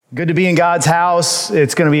Good to be in God's house.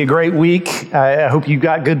 It's going to be a great week. I hope you've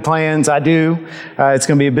got good plans. I do. It's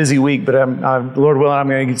going to be a busy week, but Lord willing, I'm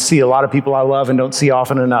going to see a lot of people I love and don't see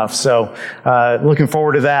often enough. So looking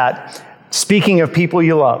forward to that. Speaking of people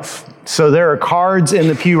you love, so there are cards in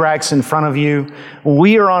the pew racks in front of you.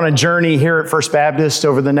 We are on a journey here at First Baptist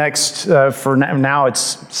over the next, for now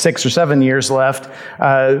it's 6 or 7 years left.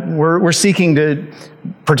 We're seeking to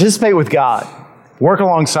participate with God, work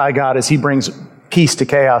alongside God as He brings peace to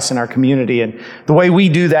chaos in our community. And the way we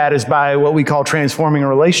do that is by what we call transforming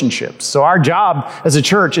relationships. So our job as a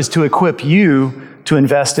church is to equip you to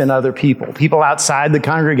invest in other people outside the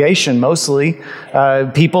congregation, mostly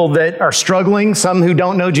people that are struggling, some who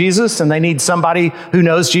don't know Jesus, and they need somebody who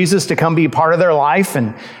knows Jesus to come be part of their life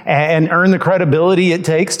and earn the credibility it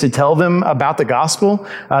takes to tell them about the gospel.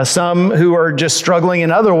 Some who are just struggling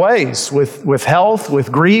in other ways with health,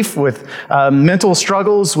 with grief, with mental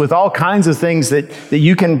struggles, with all kinds of things that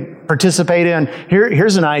you can participate in.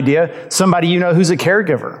 Here's an idea. Somebody you know who's a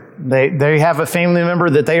caregiver. They have a family member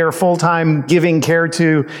that they are full-time giving care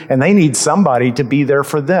to, and they need somebody to be there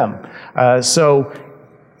for them. So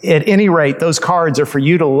at any rate, those cards are for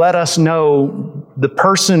you to let us know the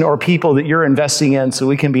person or people that you're investing in so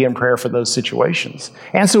we can be in prayer for those situations.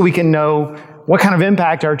 And so we can know what kind of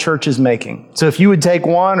impact our church is making. So if you would take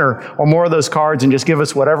one or more of those cards and just give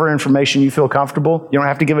us whatever information you feel comfortable. You don't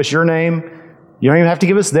have to give us your name. You don't even have to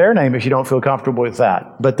give us their name if you don't feel comfortable with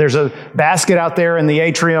that. But there's a basket out there in the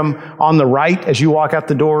atrium on the right as you walk out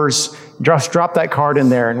the doors. Just drop that card in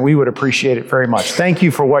there, and we would appreciate it very much. Thank you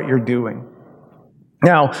for what you're doing.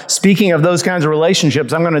 Now, speaking of those kinds of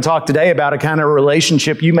relationships, I'm going to talk today about a kind of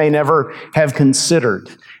relationship you may never have considered.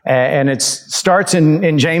 And it starts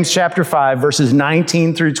in James chapter 5, verses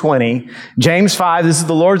 19 through 20. James 5, this is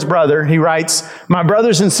the Lord's brother. He writes, "My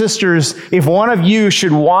brothers and sisters, if one of you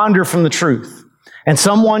should wander from the truth, and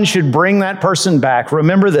someone should bring that person back,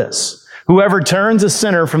 remember this: whoever turns a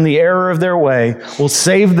sinner from the error of their way will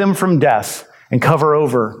save them from death and cover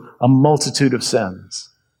over a multitude of sins."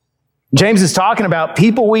 James is talking about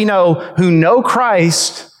people we know who know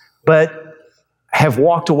Christ, but have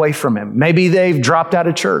walked away from Him. Maybe they've dropped out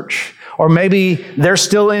of church, or maybe they're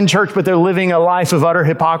still in church, but they're living a life of utter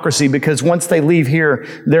hypocrisy because once they leave here,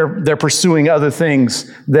 they're pursuing other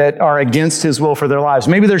things that are against His will for their lives.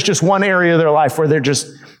 Maybe there's just one area of their life where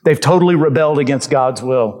they've totally rebelled against God's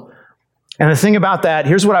will. And the thing about that,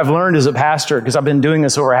 here's what I've learned as a pastor, because I've been doing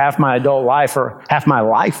this over half my adult life, or half my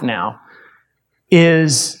life now,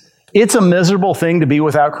 is it's a miserable thing to be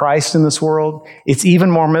without Christ in this world. It's even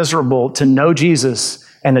more miserable to know Jesus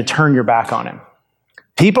and to turn your back on Him.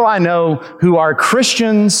 People I know who are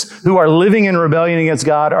Christians, who are living in rebellion against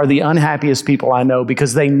God, are the unhappiest people I know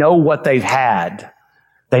because they know what they've had.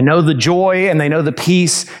 They know the joy and they know the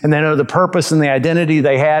peace and they know the purpose and the identity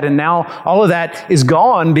they had. And now all of that is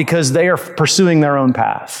gone because they are pursuing their own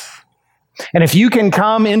path. And if you can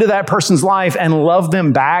come into that person's life and love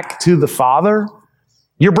them back to the Father,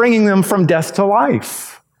 you're bringing them from death to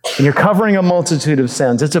life. And you're covering a multitude of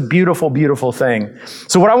sins. It's a beautiful, beautiful thing.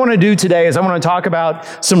 So what I want to do today is I want to talk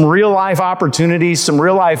about some real life opportunities, some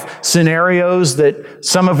real life scenarios that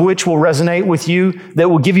some of which will resonate with you,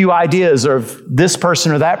 that will give you ideas of this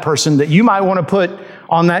person or that person that you might want to put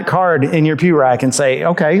on that card in your pew rack and say,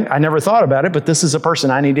 okay, I never thought about it, but this is a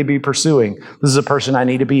person I need to be pursuing. This is a person I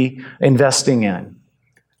need to be investing in.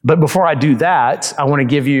 But before I do that, I want to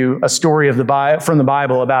give you a story from the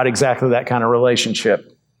Bible about exactly that kind of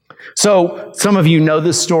relationship. So some of you know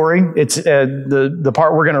this story. It's the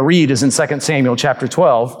part we're going to read is in 2 Samuel chapter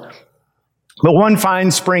 12. But one fine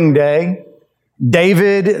spring day,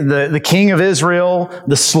 David, the king of Israel,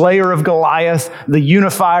 the slayer of Goliath, the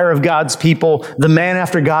unifier of God's people, the man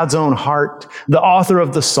after God's own heart, the author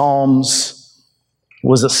of the Psalms,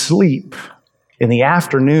 was asleep in the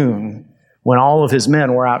afternoon when all of his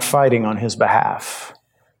men were out fighting on his behalf.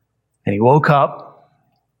 And he woke up,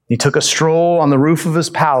 he took a stroll on the roof of his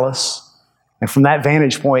palace, and from that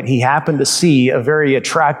vantage point, he happened to see a very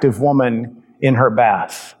attractive woman in her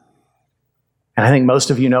bath. And I think most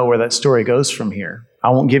of you know where that story goes from here. I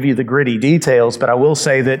won't give you the gritty details, but I will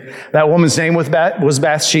say that that woman's name was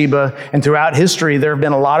Bathsheba, and throughout history, there have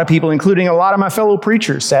been a lot of people, including a lot of my fellow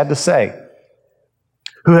preachers, sad to say,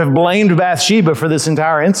 who have blamed Bathsheba for this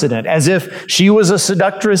entire incident, as if she was a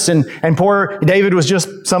seductress and poor David was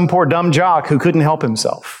just some poor dumb jock who couldn't help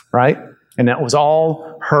himself, right? And that was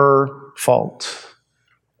all her fault.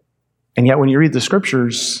 And yet when you read the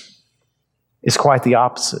scriptures, it's quite the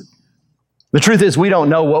opposite. The truth is, we don't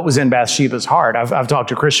know what was in Bathsheba's heart. I've talked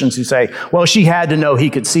to Christians who say, well, she had to know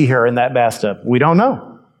he could see her in that bathtub. We don't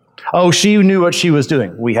know. Oh, she knew what she was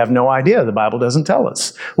doing. We have no idea. The Bible doesn't tell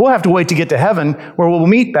us. We'll have to wait to get to heaven where we'll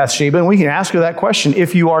meet Bathsheba and we can ask her that question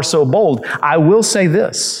if you are so bold. I will say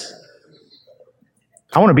this.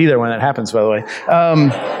 I want to be there when that happens, by the way.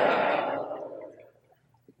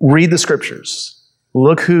 Read the scriptures.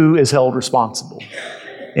 Look who is held responsible.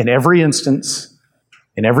 In every instance,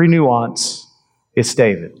 in every nuance, it's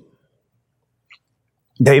David.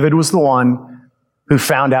 David was the one who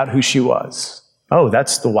found out who she was. Oh,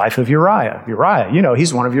 that's the wife of Uriah. Uriah,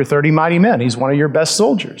 he's one of your 30 mighty men. He's one of your best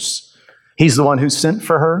soldiers. He's the one who sent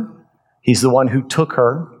for her. He's the one who took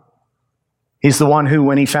her. He's the one who,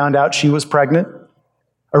 when he found out she was pregnant,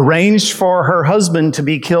 arranged for her husband to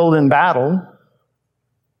be killed in battle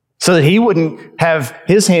so that he wouldn't have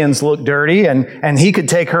his hands look dirty and he could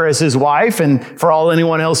take her as his wife. And for all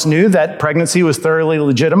anyone else knew, that pregnancy was thoroughly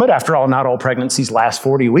legitimate. After all, not all pregnancies last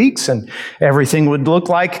 40 weeks and everything would look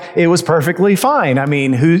like it was perfectly fine. I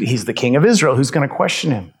mean, he's the king of Israel. Who's going to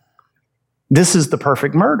question him? This is the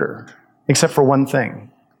perfect murder, except for one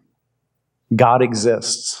thing. God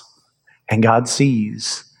exists and God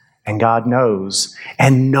sees and God knows,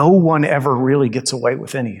 and no one ever really gets away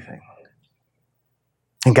with anything.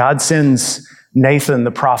 And God sends Nathan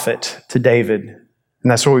the prophet to David.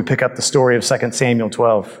 And that's where we pick up the story of 2 Samuel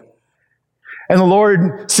 12. And the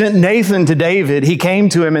Lord sent Nathan to David. He came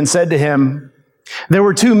to him and said to him, there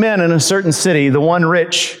were two men in a certain city, the one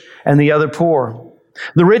rich and the other poor.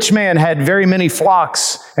 The rich man had very many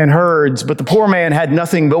flocks and herds, but the poor man had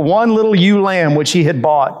nothing but one little ewe lamb which he had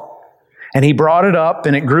bought. And he brought it up,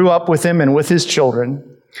 and it grew up with him and with his children.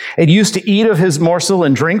 It used to eat of his morsel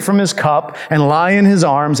and drink from his cup and lie in his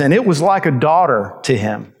arms, and it was like a daughter to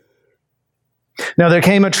him. Now there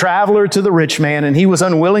came a traveler to the rich man, and he was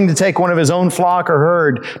unwilling to take one of his own flock or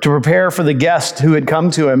herd to prepare for the guest who had come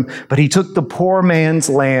to him. But he took the poor man's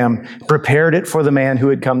lamb, prepared it for the man who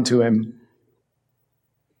had come to him.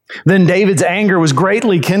 Then David's anger was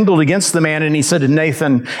greatly kindled against the man, and he said to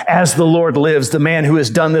Nathan, as the Lord lives, the man who has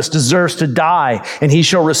done this deserves to die, and he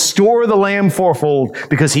shall restore the lamb fourfold,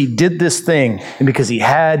 because he did this thing, and because he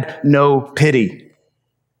had no pity.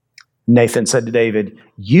 Nathan said to David,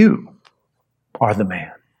 you are the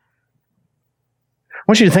man. I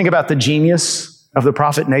want you to think about the genius of the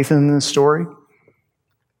prophet Nathan in this story,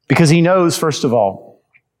 because he knows, first of all,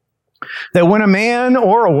 that when a man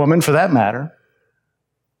or a woman, for that matter,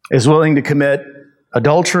 is willing to commit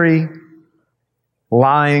adultery,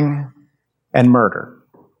 lying, and murder,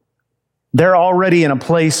 they're already in a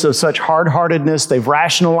place of such hard-heartedness. They've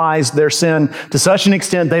rationalized their sin to such an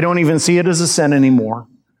extent they don't even see it as a sin anymore.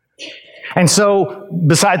 And so,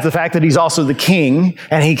 besides the fact that he's also the king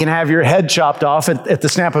and he can have your head chopped off at the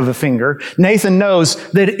snap of a finger, Nathan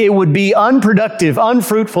knows that it would be unproductive,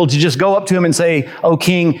 unfruitful to just go up to him and say, "Oh,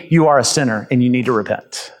 king, you are a sinner and you need to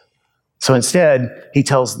repent." So instead, he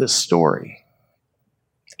tells this story.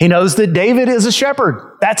 He knows that David is a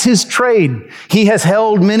shepherd. That's his trade. He has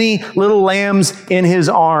held many little lambs in his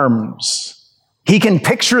arms. He can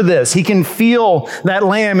picture this. He can feel that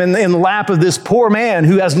lamb in the lap of this poor man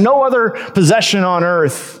who has no other possession on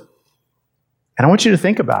earth. And I want you to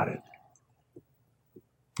think about it.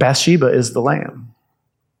 Bathsheba is the lamb.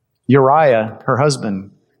 Uriah, her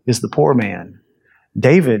husband, is the poor man.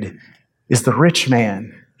 David is the rich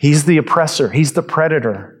man. He's the oppressor. He's the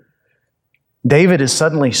predator. David is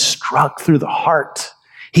suddenly struck through the heart.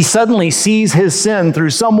 He suddenly sees his sin through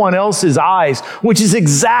someone else's eyes, which is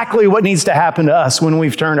exactly what needs to happen to us when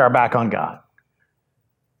we've turned our back on God.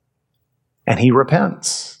 And he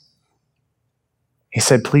repents. He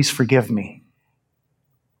said, "Please forgive me."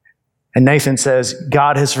 And Nathan says,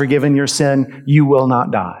 "God has forgiven your sin. You will not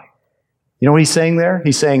die." You know what he's saying there?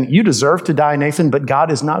 He's saying, you deserve to die, Nathan, but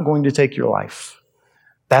God is not going to take your life.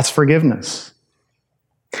 That's forgiveness.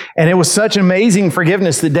 And it was such amazing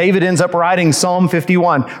forgiveness that David ends up writing Psalm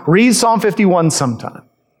 51. Read Psalm 51 sometime.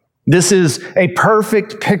 This is a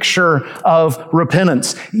perfect picture of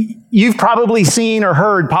repentance. You've probably seen or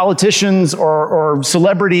heard politicians or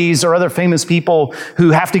celebrities or other famous people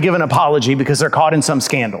who have to give an apology because they're caught in some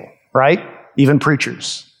scandal, right? Even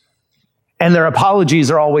preachers. And their apologies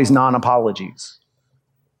are always non-apologies.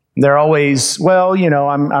 They're always, well,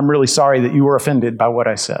 I'm really sorry that you were offended by what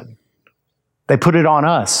I said. They put it on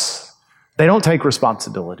us. They don't take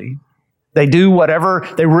responsibility. They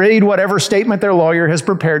read whatever statement their lawyer has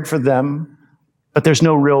prepared for them, but there's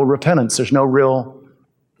no real repentance. There's no real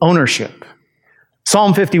ownership.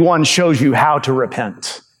 Psalm 51 shows you how to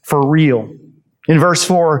repent for real. In verse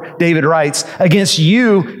 4, David writes, against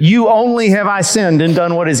you only have I sinned and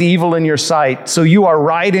done what is evil in your sight. So you are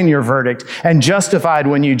right in your verdict and justified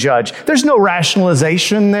when you judge. There's no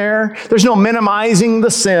rationalization there. There's no minimizing the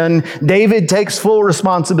sin. David takes full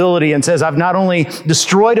responsibility and says, I've not only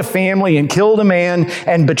destroyed a family and killed a man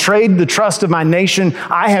and betrayed the trust of my nation,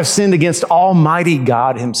 I have sinned against Almighty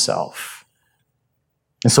God himself.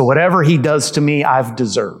 And so whatever he does to me, I've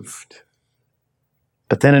deserved.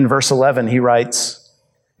 But then in verse 11, he writes,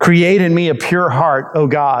 create in me a pure heart, O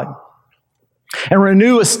God, and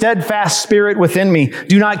renew a steadfast spirit within me.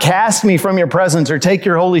 Do not cast me from your presence or take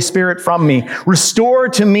your Holy Spirit from me. Restore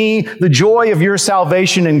to me the joy of your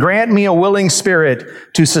salvation and grant me a willing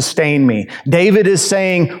spirit to sustain me. David is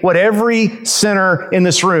saying what every sinner in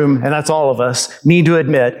this room, and that's all of us, need to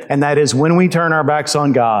admit, and that is when we turn our backs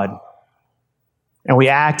on God and we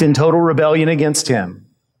act in total rebellion against him,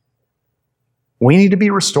 we need to be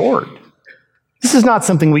restored. This is not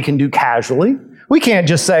something we can do casually. We can't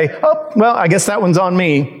just say, oh, well, I guess that one's on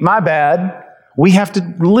me. My bad. We have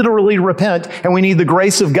to literally repent, and we need the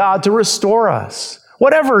grace of God to restore us,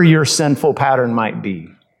 whatever your sinful pattern might be.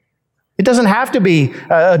 It doesn't have to be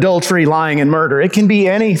adultery, lying, and murder. It can be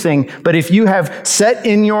anything. But if you have set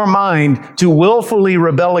in your mind to willfully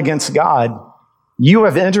rebel against God, you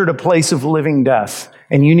have entered a place of living death.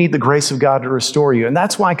 And you need the grace of God to restore you. And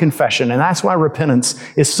that's why confession and that's why repentance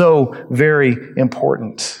is so very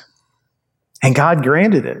important. And God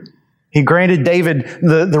granted it. He granted David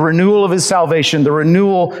the renewal of his salvation, the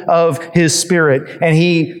renewal of his spirit. And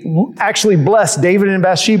he actually blessed David and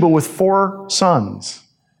Bathsheba with 4 sons.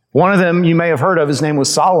 One of them you may have heard of. His name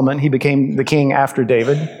was Solomon. He became the king after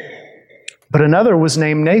David. But another was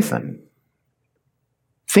named Nathan.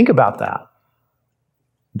 Think about that.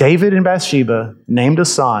 David and Bathsheba named a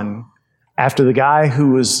son after the guy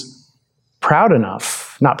who was brave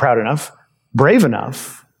enough,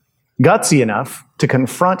 gutsy enough to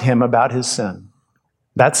confront him about his sin.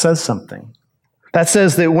 That says something. That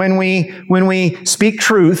says that when we speak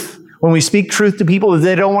truth to people that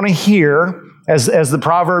they don't want to hear, as the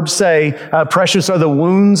Proverbs say, precious are the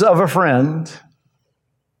wounds of a friend,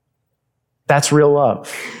 that's real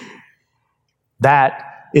love.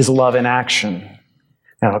 That is love in action.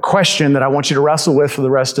 Now, a question that I want you to wrestle with for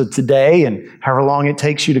the rest of today and however long it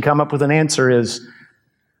takes you to come up with an answer is,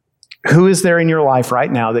 who is there in your life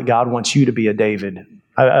right now that God wants you to be a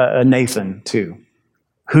Nathan to?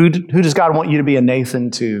 Who does God want you to be a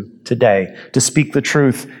Nathan to today, to speak the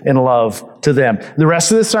truth in love to them? The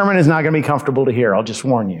rest of this sermon is not going to be comfortable to hear. I'll just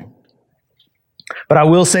warn you. But I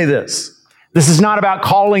will say this. This is not about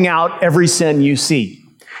calling out every sin you see.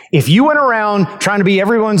 If you went around trying to be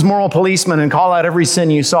everyone's moral policeman and call out every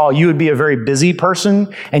sin you saw, you would be a very busy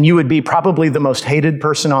person, and you would be probably the most hated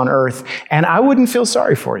person on earth. And I wouldn't feel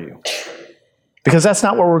sorry for you, because that's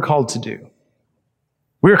not what we're called to do.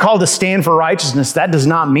 We are called to stand for righteousness. That does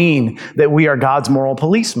not mean that we are God's moral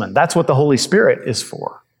policeman. That's what the Holy Spirit is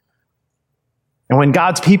for. And when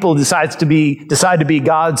God's people decide to be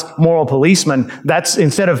God's moral policeman, that's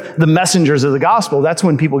instead of the messengers of the gospel, that's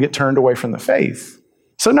when people get turned away from the faith.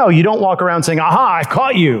 So no, you don't walk around saying, aha, I've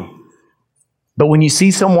caught you. But when you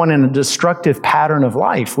see someone in a destructive pattern of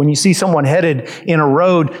life, when you see someone headed in a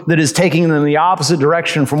road that is taking them in the opposite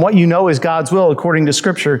direction from what you know is God's will according to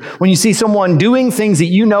Scripture, when you see someone doing things that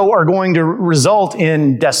you know are going to result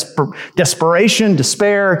in desperation,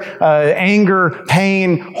 despair, anger,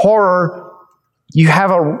 pain, horror, you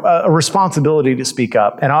have a responsibility to speak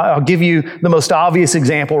up. And I'll give you the most obvious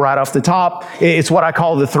example right off the top. It's what I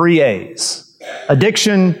call the 3 A's.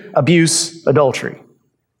 Addiction, abuse, adultery.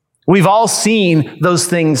 We've all seen those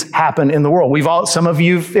things happen in the world. Some of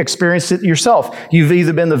you've experienced it yourself. You've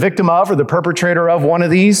either been the victim of or the perpetrator of one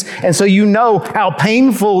of these. And so you know how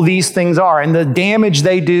painful these things are and the damage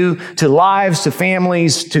they do to lives, to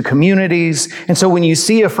families, to communities. And so when you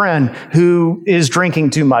see a friend who is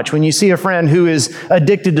drinking too much, when you see a friend who is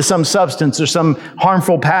addicted to some substance or some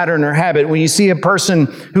harmful pattern or habit, when you see a person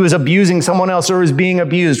who is abusing someone else or is being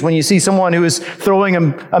abused, when you see someone who is throwing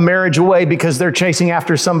a marriage away because they're chasing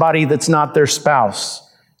after somebody that's not their spouse,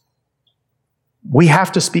 we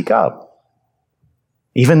have to speak up,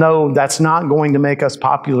 even though that's not going to make us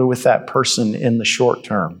popular with that person in the short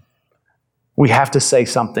term. We have to say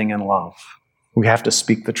something in love. We have to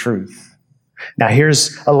speak the truth. Now,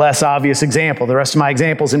 here's a less obvious example. The rest of my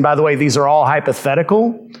examples, and by the way, these are all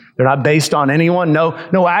hypothetical. They're not based on anyone.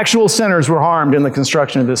 No actual sinners were harmed in the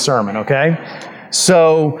construction of this sermon, okay?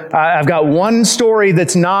 So I've got one story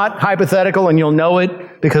that's not hypothetical, and you'll know it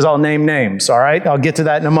because I'll name names, all right? I'll get to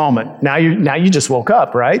that in a moment. Now you just woke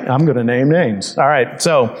up, right? I'm going to name names. All right,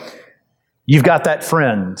 so you've got that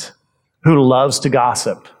friend who loves to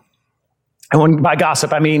gossip. And by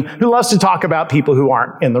gossip, I mean who loves to talk about people who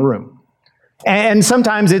aren't in the room. And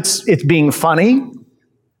sometimes it's being funny.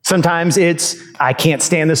 Sometimes it's, I can't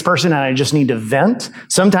stand this person and I just need to vent.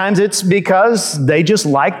 Sometimes it's because they just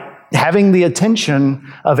like having the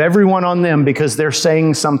attention of everyone on them because they're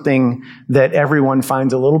saying something that everyone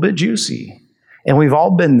finds a little bit juicy. And we've all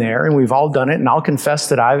been there and we've all done it. And I'll confess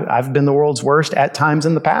that I've been the world's worst at times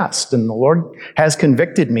in the past. And the Lord has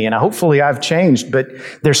convicted me. And hopefully I've changed. But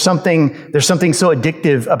there's something so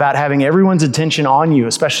addictive about having everyone's attention on you,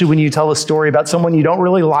 especially when you tell a story about someone you don't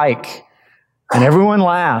really like. And everyone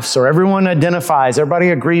laughs or everyone identifies. Everybody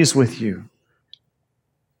agrees with you.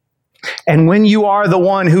 And when you are the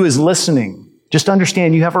one who is listening, just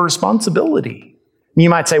understand you have a responsibility. You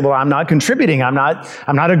might say, well, I'm not contributing. I'm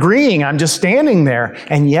not agreeing. I'm just standing there.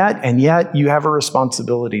 And yet you have a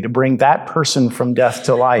responsibility to bring that person from death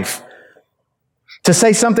to life. To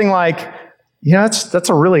say something like, that's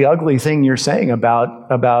a really ugly thing you're saying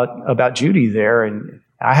about Judy there. And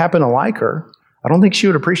I happen to like her. I don't think she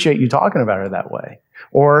would appreciate you talking about her that way.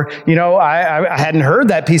 Or, I hadn't heard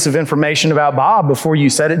that piece of information about Bob before you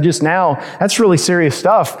said it just now. That's really serious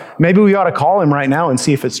stuff. Maybe we ought to call him right now and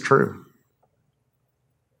see if it's true.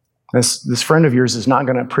 This friend of yours is not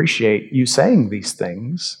going to appreciate you saying these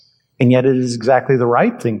things, and yet it is exactly the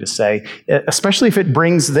right thing to say, especially if it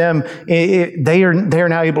brings them, they are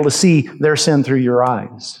now able to see their sin through your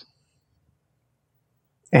eyes.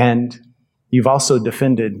 And you've also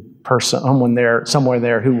defended someone there, somewhere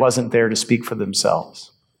there who wasn't there to speak for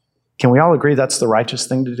themselves. Can we all agree that's the righteous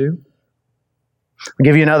thing to do? I'll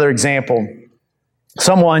give you another example.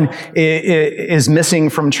 Someone is missing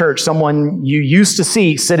from church, someone you used to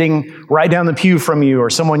see sitting right down the pew from you, or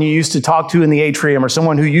someone you used to talk to in the atrium, or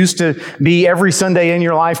someone who used to be every Sunday in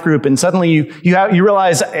your life group, and suddenly you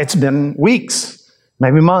realize it's been weeks,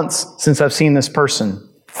 maybe months since I've seen this person.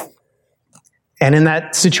 And in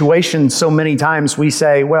that situation, so many times we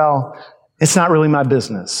say, well, it's not really my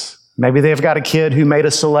business. Maybe they've got a kid who made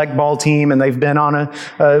a select ball team and they've been on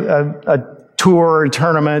a tour or a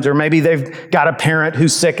tournament, or maybe they've got a parent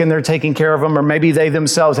who's sick and they're taking care of them, or maybe they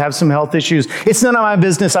themselves have some health issues. It's none of my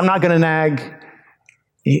business. I'm not going to nag.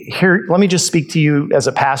 Here, let me just speak to you as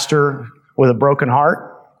a pastor with a broken heart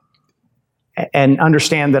and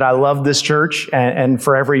understand that I love this church. And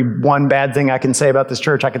for every one bad thing I can say about this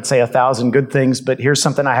church, I could say 1,000 good things. But here's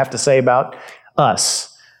something I have to say about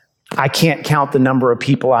us. I can't count the number of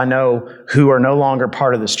people I know who are no longer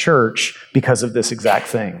part of this church because of this exact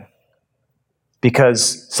thing.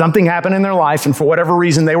 Because something happened in their life, and for whatever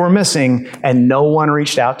reason they were missing, and no one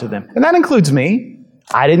reached out to them. And that includes me.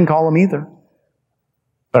 I didn't call them either.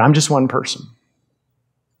 But I'm just one person.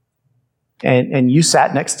 And you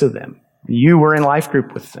sat next to them. You were in life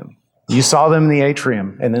group with them. You saw them in the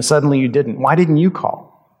atrium, and then suddenly you didn't. Why didn't you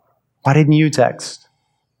call? Why didn't you text?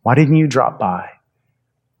 Why didn't you drop by?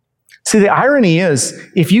 See, the irony is,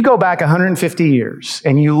 if you go back 150 years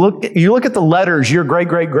and you look at the letters your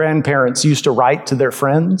great-great-grandparents used to write to their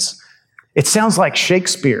friends, it sounds like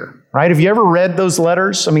Shakespeare, right? Have you ever read those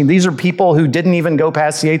letters? I mean, these are people who didn't even go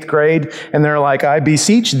past the 8th grade, and they're like, I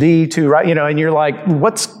beseech thee to, right? And you're like,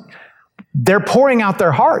 they're pouring out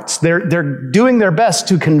their hearts. They're doing their best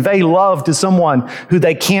to convey love to someone who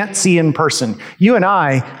they can't see in person. You and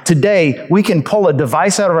I, today, we can pull a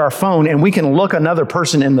device out of our phone and we can look another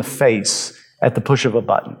person in the face at the push of a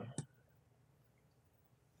button.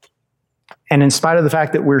 And in spite of the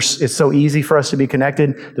fact that it's so easy for us to be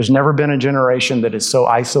connected, there's never been a generation that is so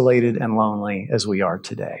isolated and lonely as we are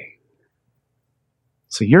today.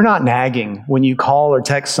 So you're not nagging when you call or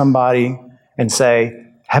text somebody and say,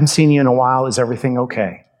 haven't seen you in a while. Is everything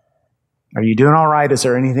okay? Are you doing all right? Is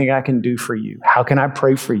there anything I can do for you? How can I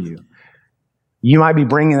pray for you? You might be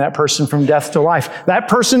bringing that person from death to life. That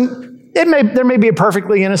person, there may be a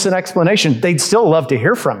perfectly innocent explanation. They'd still love to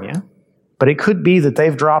hear from you, but it could be that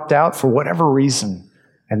they've dropped out for whatever reason,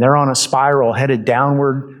 and they're on a spiral headed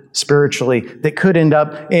downward spiritually that could end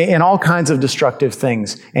up in all kinds of destructive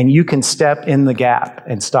things. And you can step in the gap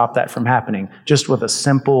and stop that from happening just with a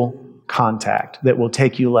simple contact that will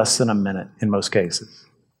take you less than a minute in most cases.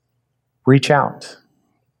 Reach out.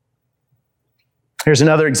 Here's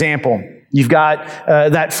another example. You've got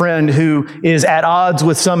that friend who is at odds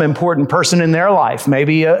with some important person in their life,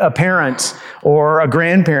 maybe a parent or a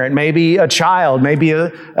grandparent, maybe a child, maybe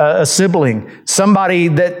a sibling, somebody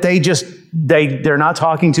that they're not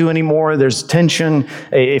talking to anymore. There's tension.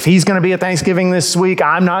 If he's going to be at Thanksgiving this week,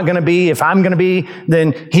 I'm not going to be. If I'm going to be,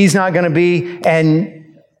 then he's not going to be. And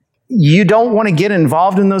you don't want to get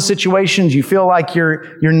involved in those situations. You feel like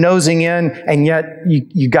you're nosing in, and yet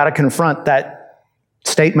you got to confront that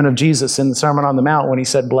statement of Jesus in the Sermon on the Mount when he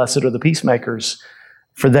said, "Blessed are the peacemakers,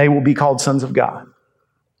 for they will be called sons of God."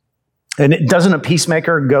 And doesn't a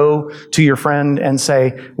peacemaker go to your friend and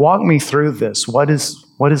say, "Walk me through this. What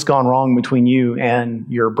has gone wrong between you and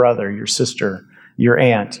your brother, your sister, your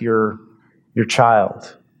aunt, your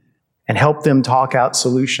child?" And help them talk out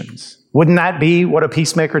solutions. Wouldn't that be what a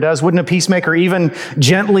peacemaker does? Wouldn't a peacemaker even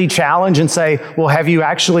gently challenge and say, "Well, have you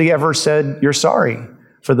actually ever said you're sorry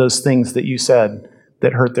for those things that you said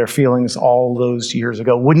that hurt their feelings all those years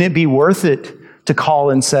ago?" Wouldn't it be worth it to call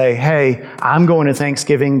and say, "Hey, I'm going to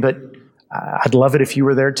Thanksgiving, but I'd love it if you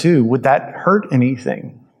were there too"? Would that hurt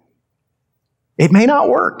anything? It may not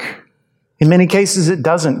work. In many cases, it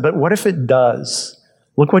doesn't. But what if it does?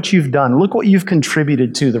 Look what you've done. Look what you've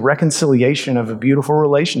contributed to the reconciliation of a beautiful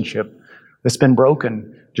relationship that's been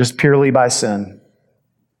broken just purely by sin.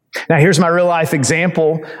 Now, here's my real life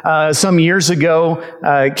example. Some years ago,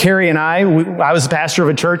 Carrie and I was the pastor of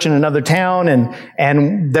a church in another town,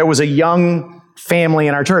 and there was a young family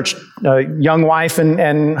in our church, a young wife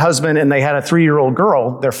and husband, and they had a 3-year-old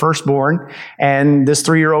girl, their firstborn. And this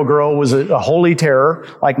 3-year-old girl was a holy terror,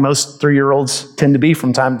 like most 3-year-olds tend to be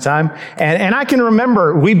from time to time. And I can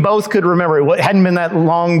remember, we both could remember, it hadn't been that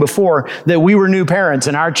long before, that we were new parents,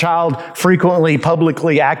 and our child frequently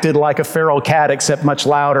publicly acted like a feral cat, except much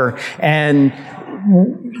louder. And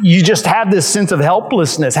you just have this sense of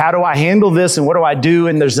helplessness. How do I handle this, and what do I do?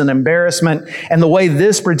 And there's an embarrassment. And the way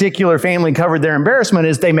this particular family covered their embarrassment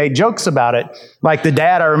is they made jokes about it. Like the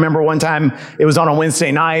dad, I remember one time, it was on a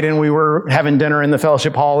Wednesday night, and we were having dinner in the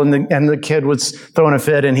fellowship hall, and the kid was throwing a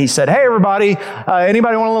fit, and he said, "Hey, everybody,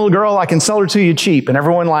 anybody want a little girl? I can sell her to you cheap." And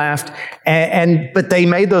everyone laughed. But they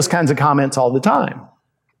made those kinds of comments all the time.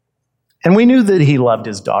 And we knew that he loved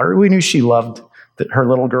his daughter. We knew she loved her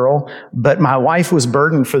little girl, but my wife was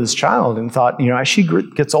burdened for this child and thought, as she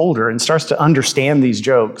gets older and starts to understand these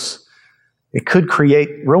jokes, it could create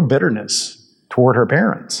real bitterness toward her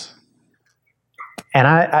parents. And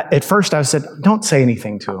I at first I said, "Don't say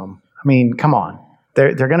anything to them. I mean, come on.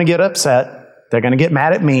 They're going to get upset. They're going to get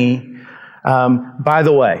mad at me." By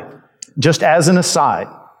the way, just as an aside,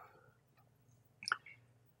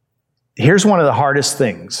 here's one of the hardest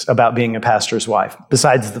things about being a pastor's wife,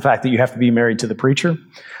 besides the fact that you have to be married to the preacher.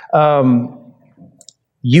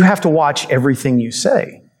 You have to watch everything you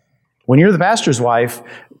say. When you're the pastor's wife,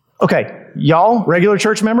 okay, y'all, regular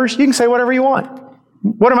church members, you can say whatever you want.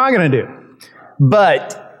 What am I going to do?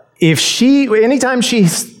 But anytime she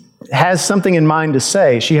has something in mind to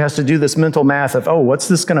say, she has to do this mental math of, what's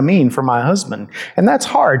this going to mean for my husband? And that's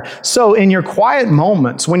hard. So in your quiet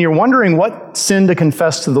moments, when you're wondering what sin to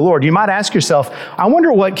confess to the Lord, you might ask yourself, I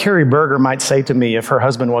wonder what Carrie Berger might say to me if her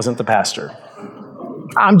husband wasn't the pastor.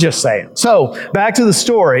 I'm just saying. So back to the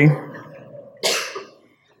story.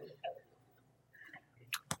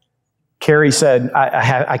 Carrie said,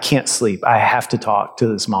 I can't sleep. I have to talk to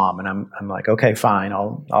this mom. And I'm like, okay, fine.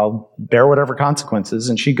 I'll bear whatever consequences.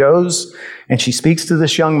 And she goes and she speaks to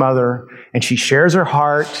this young mother, and she shares her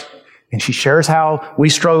heart, and she shares how we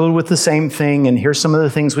struggled with the same thing. And here's some of the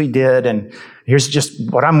things we did. And here's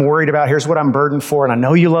just what I'm worried about. Here's what I'm burdened for. And I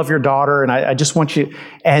know you love your daughter. And I just want you.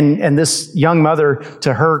 And this young mother,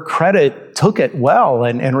 to her credit, took it well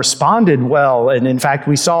and responded well. And in fact,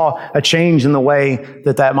 we saw a change in the way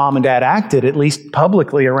that mom and dad acted, at least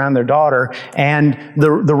publicly, around their daughter. And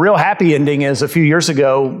the real happy ending is a few years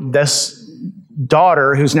ago, this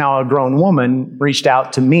daughter, who's now a grown woman, reached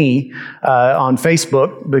out to me on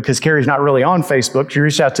Facebook, because Carrie's not really on Facebook. She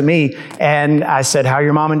reached out to me, and I said, "How are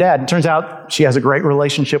your mom and dad?" And it turns out she has a great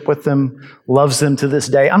relationship with them, loves them to this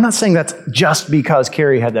day. I'm not saying that's just because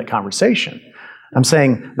Carrie had that conversation. I'm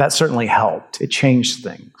saying that certainly helped. It changed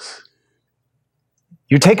things.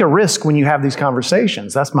 You take a risk when you have these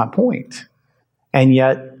conversations. That's my point. And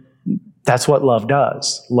yet, that's what love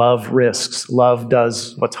does. Love risks. Love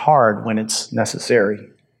does what's hard when it's necessary.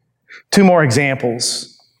 2 more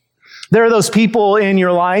examples. There are those people in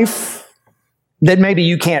your life that maybe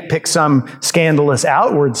you can't pick some scandalous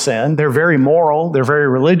outward sin. They're very moral. They're very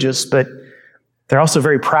religious, but they're also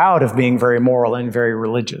very proud of being very moral and very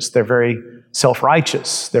religious. They're very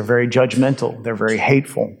self-righteous. They're very judgmental. They're very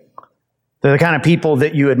hateful. They're the kind of people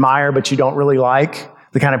that you admire, but you don't really like.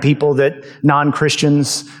 The kind of people that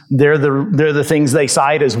non-Christians, they're the things they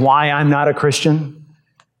cite as why I'm not a Christian.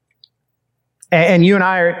 And you and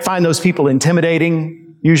I find those people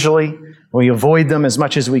intimidating, usually. We avoid them as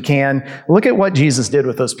much as we can. Look at what Jesus did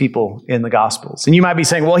with those people in the Gospels. And you might be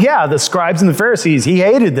saying, well, yeah, the scribes and the Pharisees, he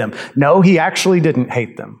hated them. No, he actually didn't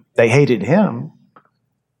hate them. They hated him.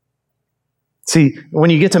 See,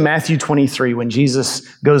 when you get to Matthew 23, when Jesus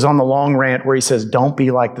goes on the long rant where he says, don't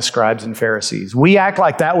be like the scribes and Pharisees, we act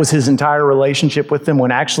like that was his entire relationship with them,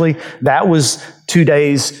 when actually that was 2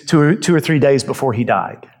 or 3 days before he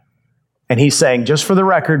died. And he's saying, just for the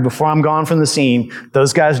record, before I'm gone from the scene,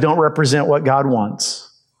 those guys don't represent what God wants.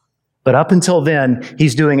 But up until then,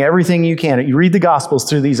 he's doing everything you can. You read the Gospels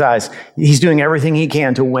through these eyes. He's doing everything he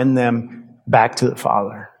can to win them back to the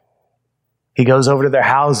Father. He goes over to their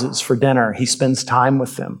houses for dinner. He spends time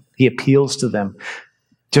with them. He appeals to them.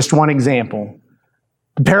 Just one example.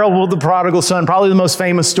 The parable of the prodigal son, probably the most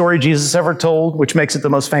famous story Jesus ever told, which makes it the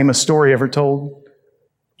most famous story ever told.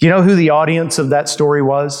 Do you know who the audience of that story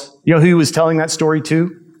was? You know who he was telling that story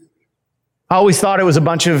to? I always thought it was a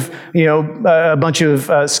bunch of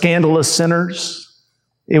scandalous sinners.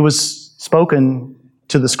 It was spoken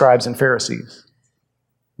to the scribes and Pharisees.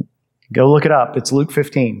 Go look it up. It's Luke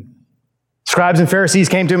 15. Scribes and Pharisees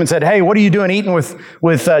came to him and said, hey, what are you doing eating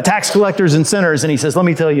with tax collectors and sinners? And he says, let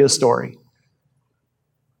me tell you a story.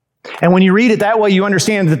 And when you read it that way, you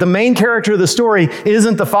understand that the main character of the story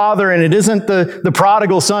isn't the father, and it isn't the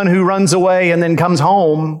prodigal son who runs away and then comes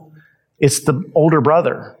home. It's the older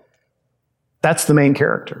brother. That's the main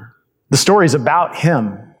character. The story is about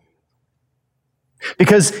him.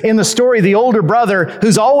 Because in the story, the older brother,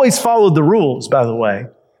 who's always followed the rules, by the way,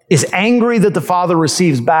 is angry that the father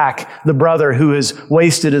receives back the brother who has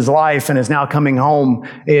wasted his life and is now coming home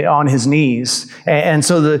on his knees. And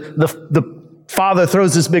so the father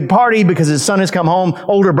throws this big party because his son has come home.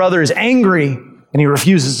 Older brother is angry and he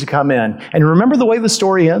refuses to come in. And remember the way the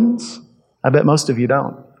story ends? I bet most of you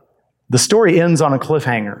don't. The story ends on a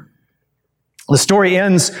cliffhanger. The story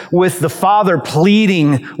ends with the father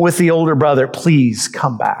pleading with the older brother, please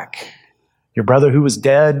come back. Your brother who was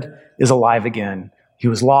dead is alive again. He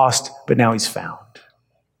was lost, but now he's found.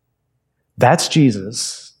 That's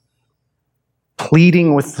Jesus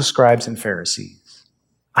pleading with the scribes and Pharisees.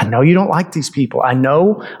 I know you don't like these people. I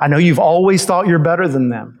know you've always thought you're better than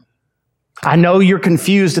them. I know you're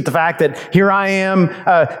confused at the fact that here I am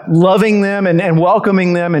loving them and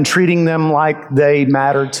welcoming them and treating them like they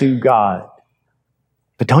matter to God.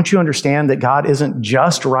 But don't you understand that God isn't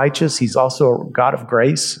just righteous, he's also a God of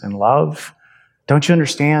grace and love? Don't you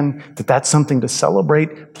understand that that's something to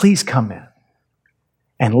celebrate? Please come in.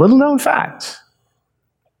 And little known fact,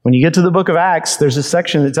 when you get to the book of Acts, there's a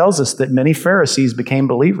section that tells us that many Pharisees became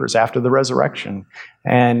believers after the resurrection.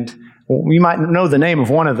 And we might know the name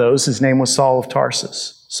of one of those. His name was Saul of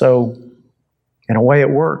Tarsus. So in a way it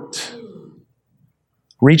worked.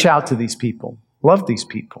 Reach out to these people. Love these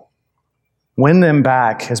people. Win them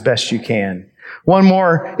back as best you can. One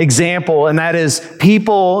more example, and that is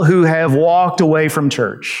people who have walked away from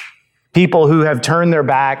church. People who have turned their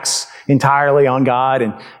backs entirely on God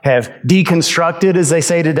and have deconstructed, as they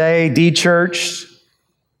say today, de-churched.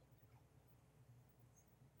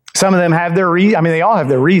 Some of them have they all have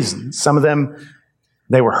their reasons. Some of them,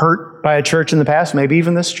 they were hurt by a church in the past, maybe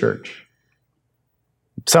even this church.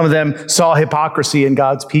 Some of them saw hypocrisy in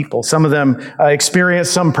God's people. Some of them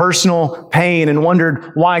experienced some personal pain and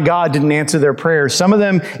wondered why God didn't answer their prayers. Some of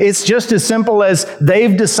them, it's just as simple as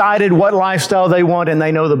they've decided what lifestyle they want and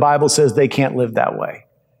they know the Bible says they can't live that way.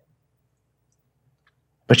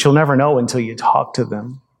 But you'll never know until you talk to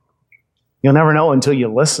them. You'll never know until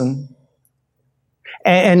you listen.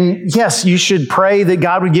 And yes, you should pray that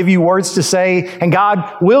God would give you words to say, and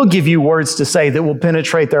God will give you words to say that will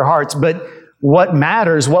penetrate their hearts. But what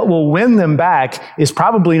matters, what will win them back, is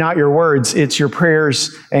probably not your words, it's your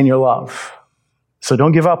prayers and your love. So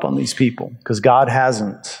don't give up on these people, because God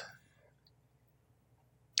hasn't.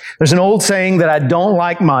 There's an old saying that I don't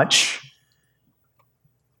like much,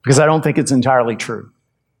 because I don't think it's entirely true.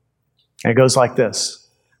 And it goes like this: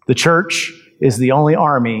 the church is the only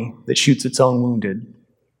army that shoots its own wounded.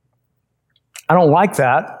 I don't like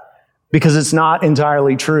that, because it's not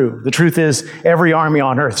entirely true. The truth is, every army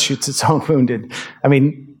on earth shoots its own wounded. I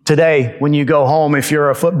mean, today, when you go home, if you're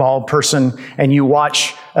a football person and you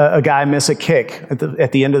watch a guy miss a kick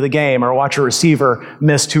at the end of the game, or watch a receiver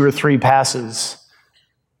miss 2 or 3 passes,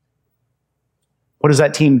 what does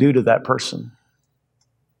that team do to that person?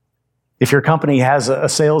 If your company has a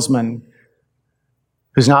salesman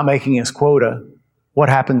who's not making his quota, what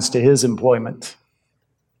happens to his employment?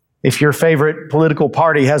 If your favorite political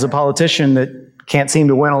party has a politician that can't seem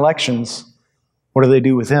to win elections, what do they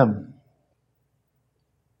do with him?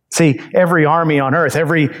 See, every army on earth,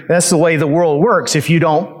 that's the way the world works. If you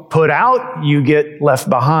don't put out, you get left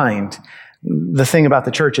behind. The thing about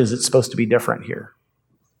the church is it's supposed to be different here.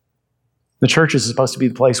 The church is supposed to be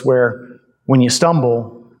the place where when you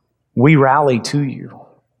stumble, we rally to you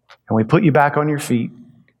and we put you back on your feet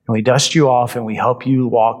And we dust you off and we help you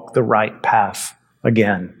walk the right path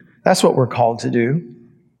again. That's what we're called to do.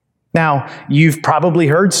 Now, you've probably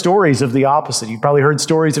heard stories of the opposite. You've probably heard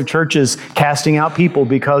stories of churches casting out people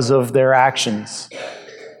because of their actions.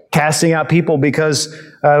 Casting out people because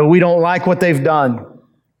we don't like what they've done.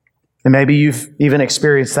 And maybe you've even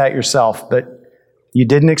experienced that yourself, but you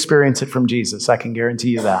didn't experience it from Jesus. I can guarantee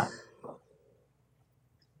you that.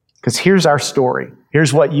 Because here's our story.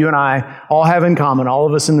 Here's what you and I all have in common, all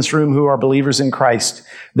of us in this room who are believers in Christ.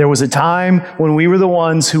 There was a time when we were the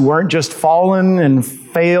ones who weren't just fallen and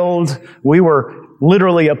failed. We were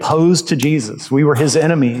literally opposed to Jesus. We were his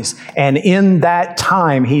enemies. And in that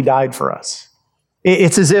time, he died for us.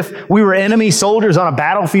 It's as if we were enemy soldiers on a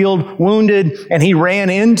battlefield, wounded, and he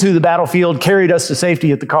ran into the battlefield, carried us to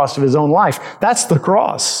safety at the cost of his own life. That's the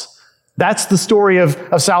cross. That's the story of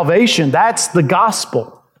salvation. That's the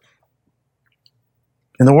gospel.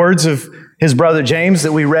 In the words of his brother James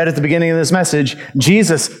that we read at the beginning of this message,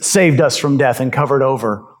 Jesus saved us from death and covered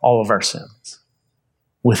over all of our sins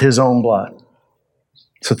with his own blood.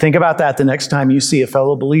 So think about that the next time you see a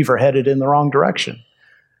fellow believer headed in the wrong direction.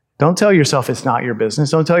 Don't tell yourself it's not your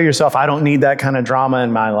business. Don't tell yourself I don't need that kind of drama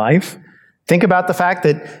in my life. Think about the fact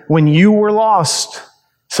that when you were lost,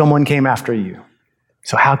 someone came after you.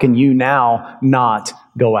 So how can you now not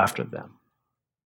go after them?